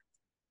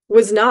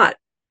was not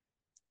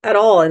at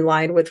all in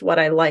line with what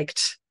I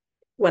liked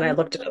when I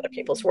looked at other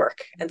people's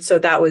work. And so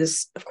that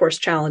was, of course,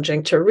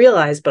 challenging to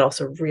realize, but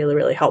also really,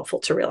 really helpful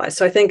to realize.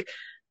 So I think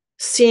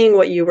seeing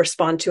what you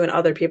respond to in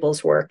other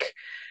people's work,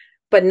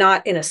 but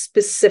not in a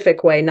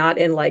specific way, not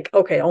in like,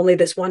 okay, only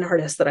this one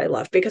artist that I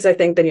love, because I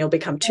think then you'll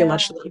become too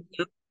much like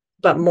that,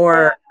 but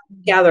more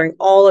gathering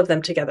all of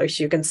them together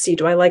so you can see,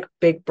 do I like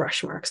big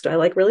brush marks? Do I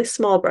like really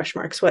small brush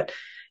marks? What,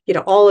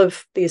 all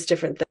of these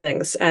different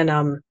things.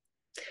 And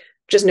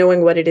just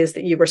knowing what it is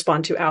that you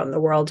respond to out in the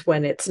world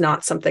when it's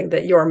not something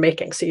that you're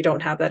making. So you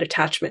don't have that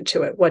attachment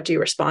to it. What do you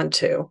respond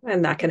to?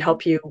 And that can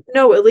help you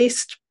know at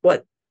least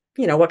what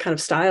kind of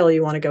style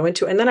you want to go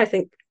into. And then I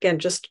think, again,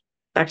 just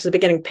back to the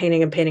beginning,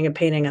 painting and painting and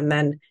painting, and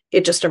then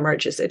it just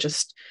emerges. It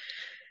just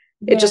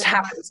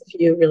happens if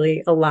you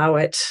really allow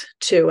it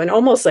to, and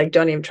almost like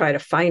don't even try to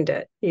find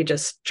it. You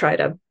just try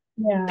to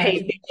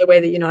paint the way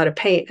that you know how to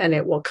paint and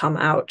it will come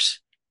out.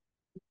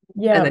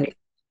 And then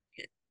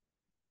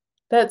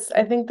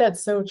I think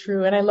that's so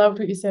true. And I loved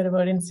what you said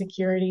about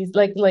insecurities,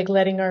 like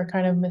letting our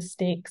kind of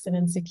mistakes and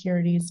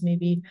insecurities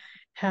maybe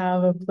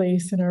have a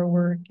place in our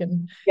work.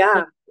 And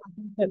Yeah.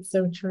 that's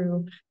so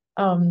true.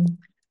 Um,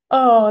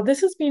 oh,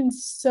 this has been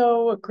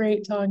so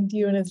great talking to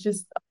you, and it's You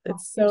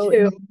so too.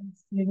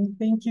 interesting.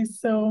 Thank you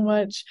so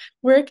much.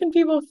 Where can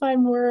people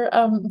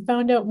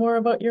found out more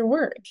about your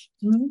work?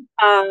 Mhm.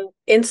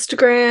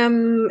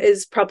 Instagram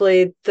is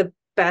probably the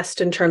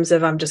best in terms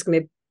of I'm just going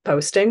to be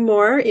posting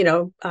more,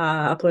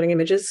 uploading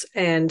images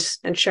and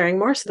sharing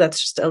more. So that's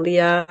just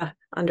Aleah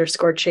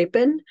underscore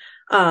Chapin.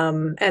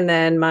 And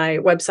then my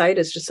website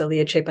is just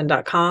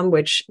aleahchapin.com,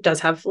 which does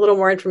have a little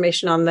more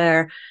information on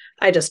there.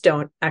 I just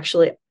don't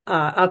actually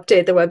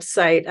update the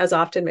website as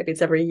often. Maybe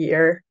it's every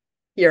year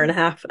and a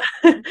half.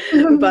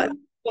 But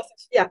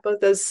yeah, both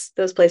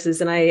those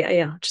places. And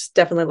I just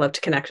definitely love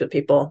to connect with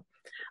people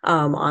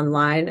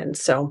online. And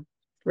so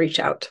reach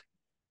out.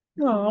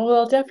 Oh, well,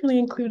 I'll definitely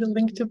include a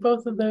link to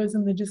both of those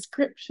in the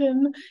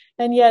description.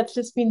 And yeah, it's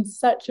just been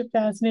such a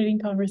fascinating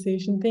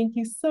conversation. Thank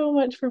you so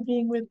much for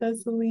being with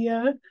us,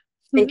 Aleah.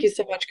 Thank you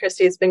so much,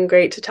 Christy. It's been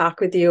great to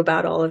talk with you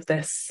about all of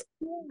this.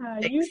 Yeah,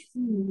 you Thanks.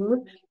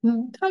 too.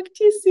 Talk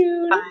to you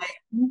soon. Bye.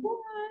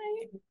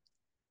 Bye.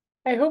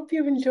 I hope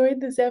you've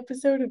enjoyed this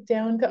episode of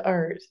Down to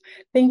Art.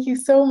 Thank you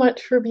so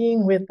much for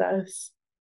being with us.